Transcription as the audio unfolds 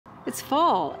It's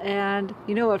fall, and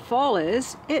you know what fall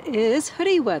is? It is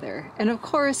hoodie weather. And of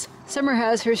course, Summer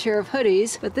has her share of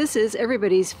hoodies, but this is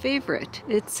everybody's favorite.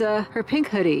 It's her pink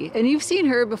hoodie, and you've seen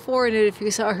her before in it if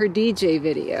you saw her DJ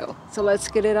video. So let's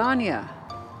get it on ya.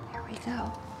 Here we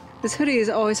go. This hoodie is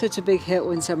always such a big hit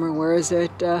when Summer wears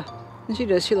it, and she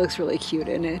does. She looks really cute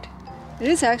in it. It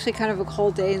is actually kind of a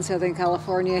cold day in Southern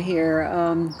California here,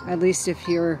 at least if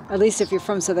you're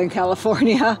from Southern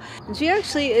California. And she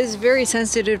actually is very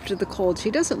sensitive to the cold.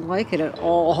 She doesn't like it at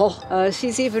all.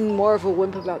 She's even more of a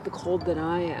wimp about the cold than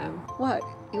I am. What?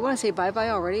 You want to say bye-bye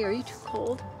already? Are you too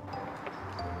cold?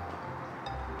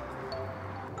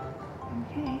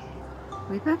 Okay.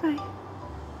 Wait, bye-bye.